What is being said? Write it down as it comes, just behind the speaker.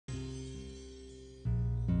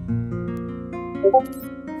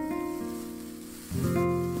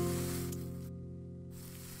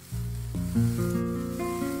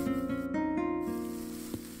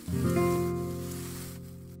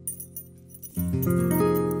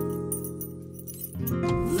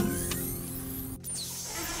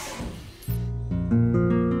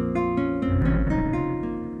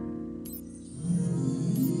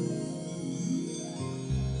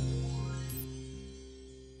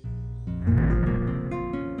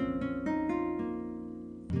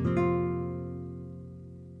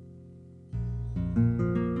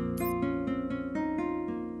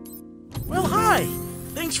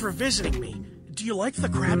Thanks for visiting me. Do you like the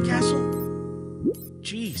Crab Castle?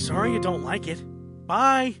 Gee, sorry you don't like it.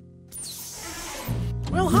 Bye.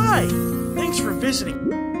 Well, hi. Thanks for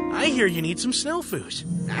visiting. I hear you need some snowfoos.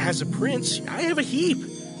 As a prince, I have a heap.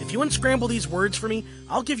 If you unscramble these words for me,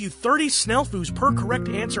 I'll give you 30 snellfoos per correct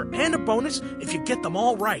answer and a bonus if you get them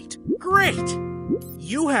all right. Great!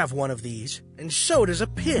 You have one of these, and so does a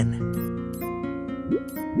pin.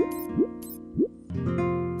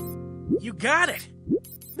 You got it!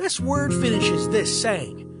 This word finishes this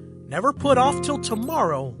saying, never put off till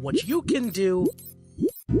tomorrow what you can do.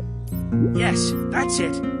 Yes, that's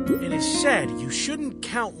it. It is said you shouldn't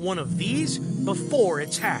count one of these before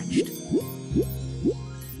it's hatched.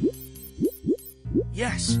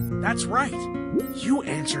 Yes, that's right. You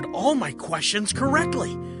answered all my questions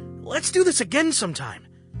correctly. Let's do this again sometime.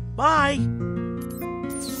 Bye.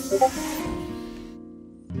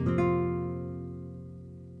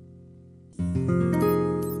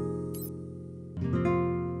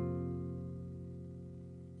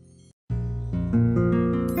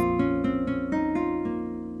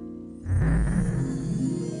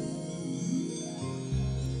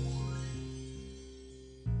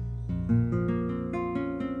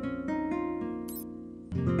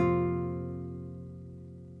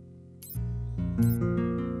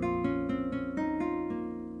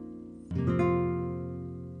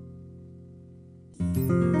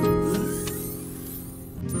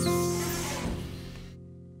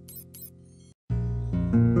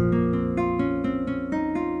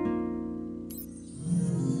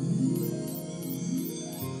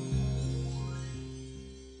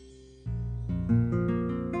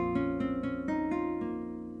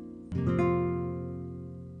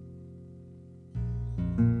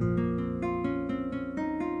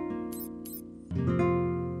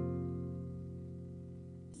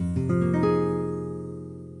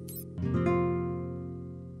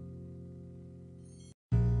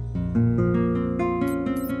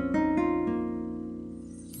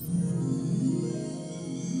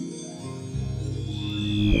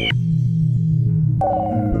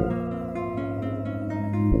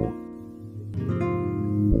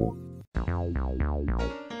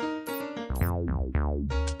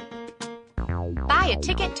 Buy a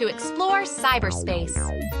ticket to explore cyberspace.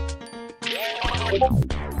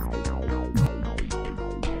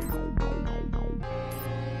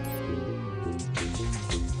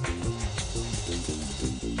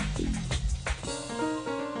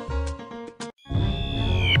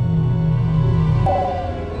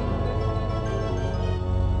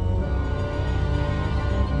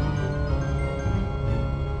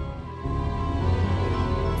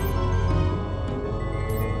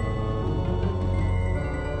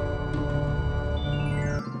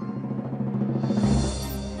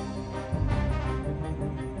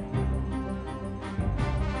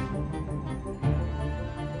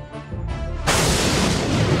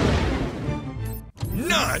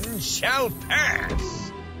 None shall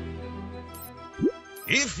pass.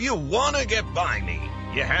 If you want to get by me,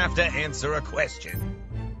 you have to answer a question.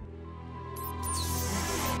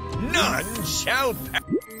 None shall pass.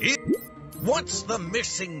 What's the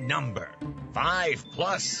missing number? 5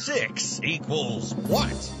 plus 6 equals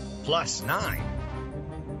what? Plus 9.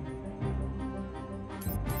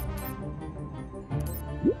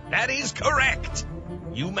 That is correct.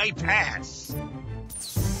 You may pass.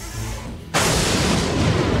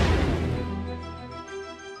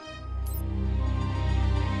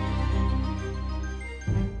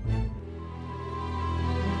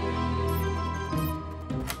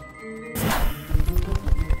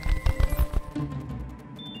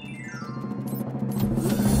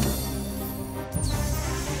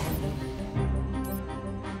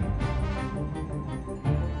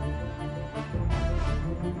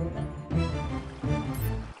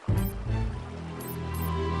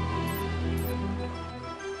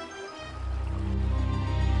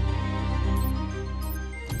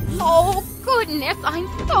 Oh, goodness, I'm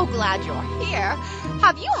so glad you're here.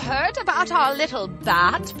 Have you heard about our little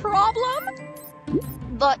bat problem?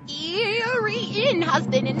 The eerie inn has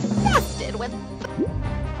been infested with...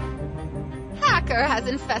 Hacker has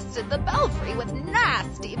infested the belfry with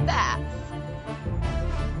nasty bats.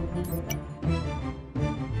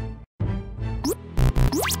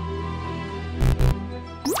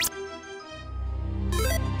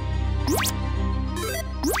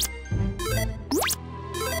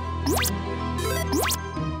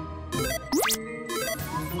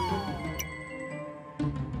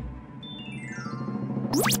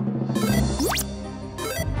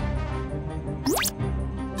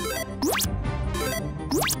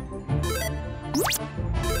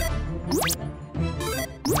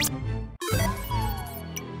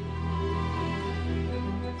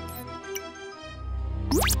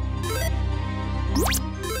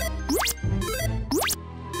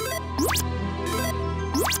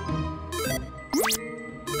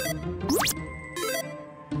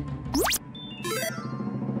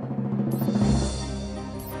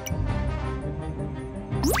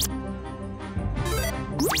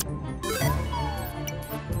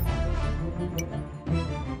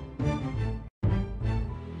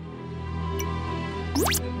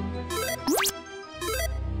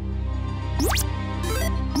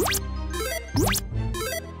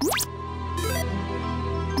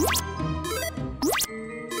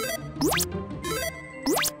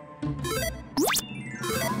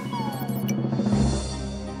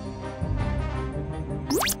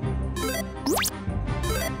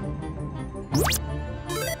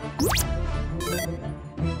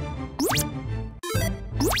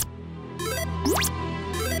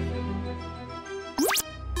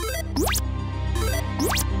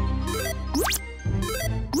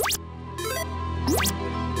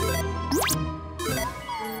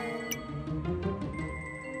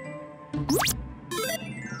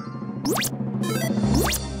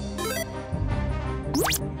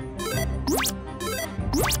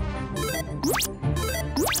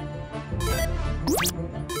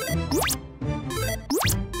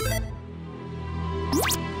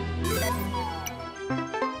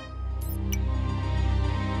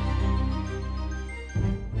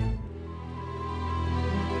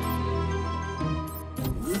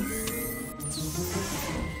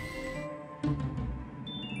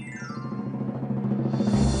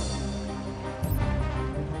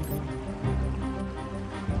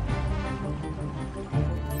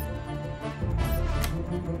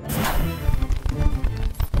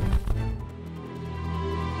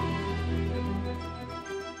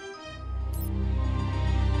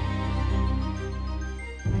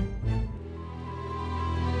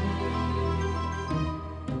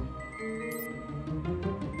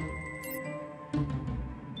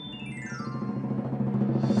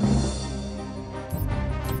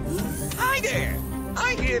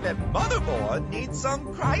 I hear that Motherboard needs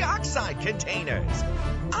some cryoxide containers.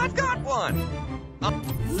 I've got one.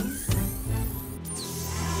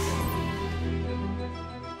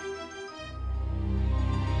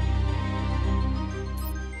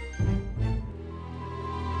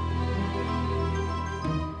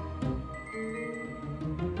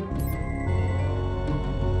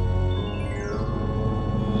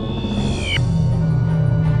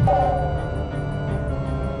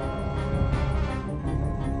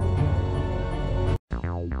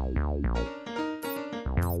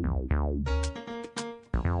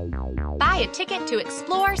 Buy a ticket to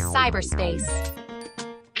explore cyberspace.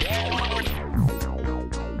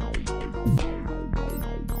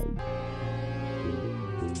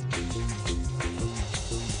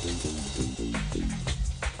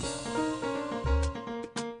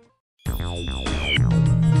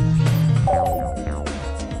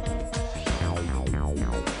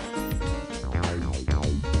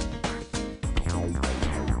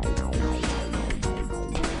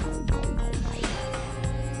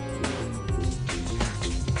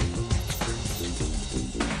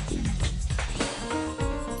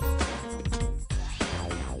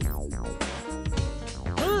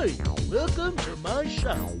 Welcome to my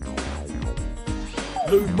shop.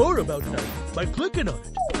 Learn more about an item by clicking on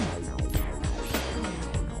it.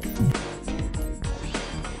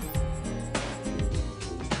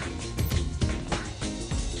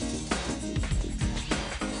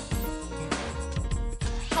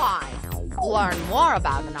 Hi. Learn more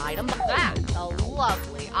about an item. That's a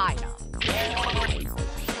lovely item.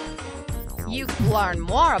 You can learn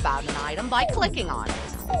more about an item by clicking on it.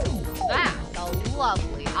 That's a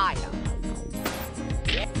lovely item.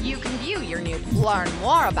 You can view your new... Learn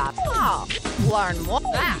more about... Oh, learn more...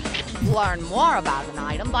 Learn more about an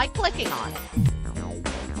item by clicking on it.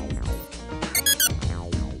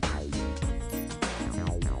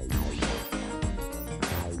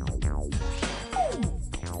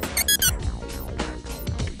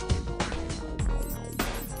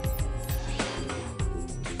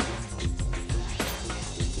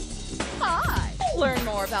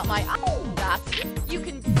 about my you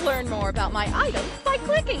can learn more about my item by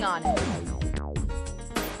clicking on it.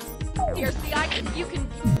 Here's the item. You can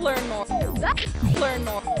learn more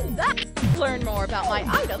learn more about my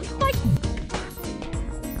item by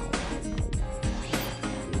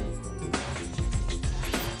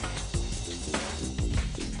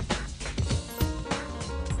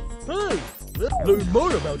Hi! Learn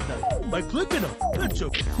more about that by clicking on that's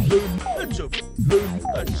okay. That's okay.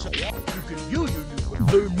 That's okay. You can view your new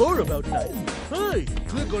learn more about an item. Hi!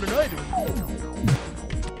 Click on an item.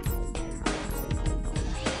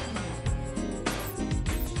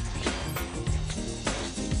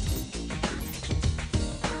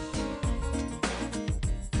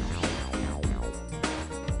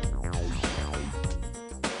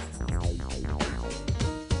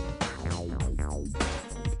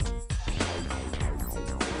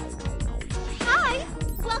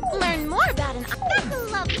 Learn more about an item.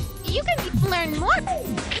 That's lovely. You can learn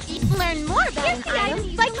more about an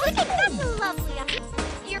item by clicking. That's lovely.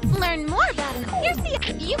 You learn more about an item. Here's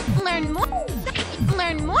the you learn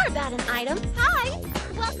more about an item. Hi.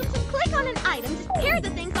 Welcome to click on an item. Here are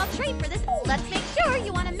the things I'll trade for this. Let's make sure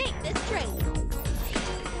you want to make this trade.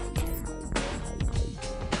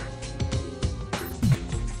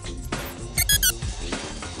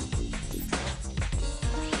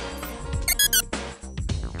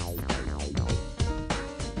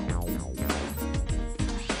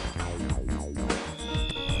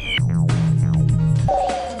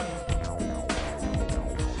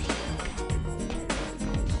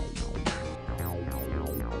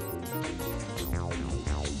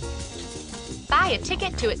 buy a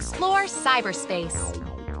ticket to explore cyberspace.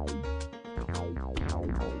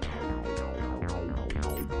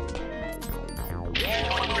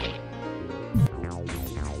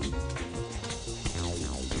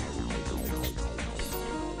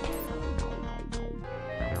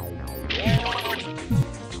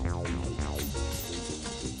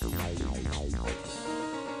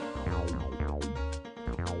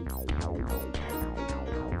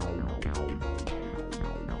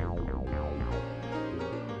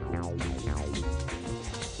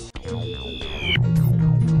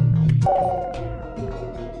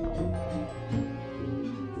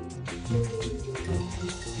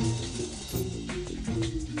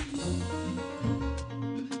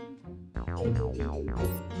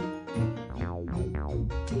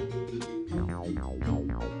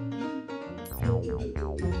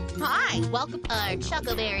 Hi, welcome,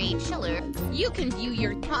 Chuckleberry Chiller. You can view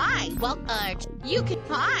your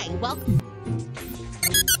welcome.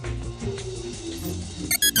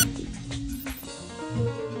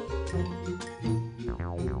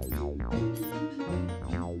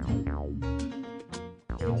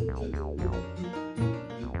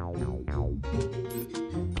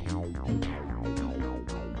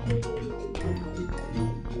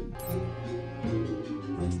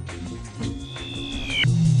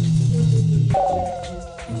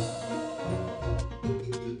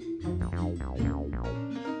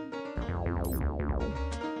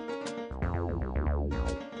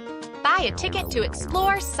 Buy a ticket to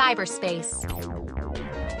explore cyberspace.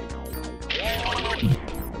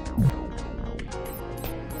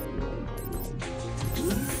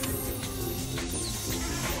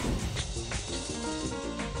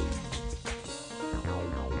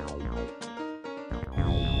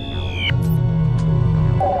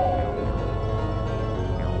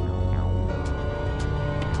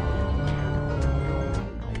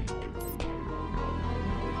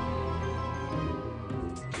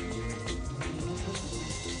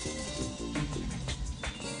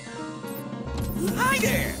 Hi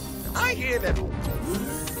there! I hear that...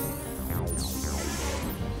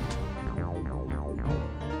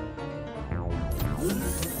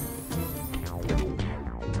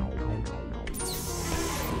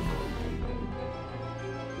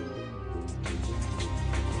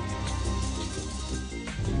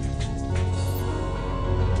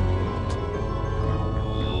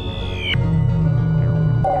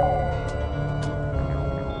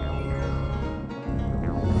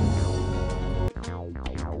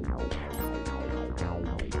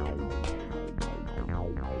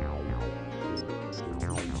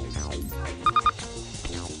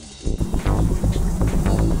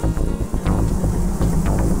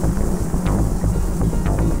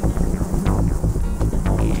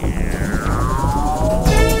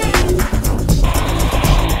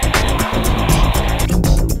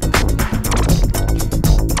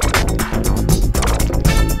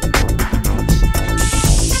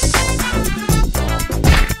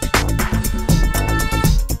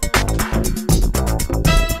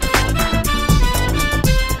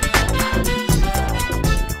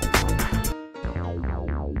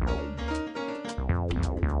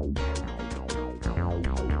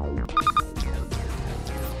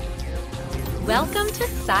 Welcome to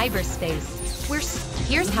cyberspace.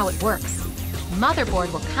 Here's how it works.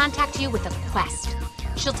 Motherboard will contact you with a quest.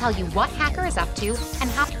 She'll tell you what hacker is up to and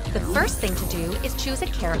how. The first thing to do is choose a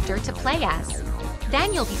character to play as.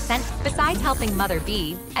 Then you'll be sent. Besides helping Mother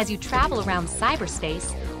B, as you travel around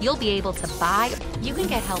cyberspace, you'll be able to buy. You can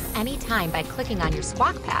get help anytime by clicking on your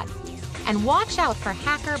squawk pad. And watch out for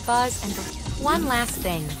hacker buzz and one last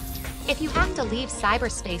thing. If you have to leave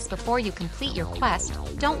cyberspace before you complete your quest,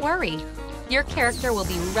 don't worry. Your character will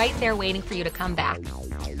be right there waiting for you to come back.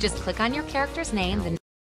 Just click on your character's name, then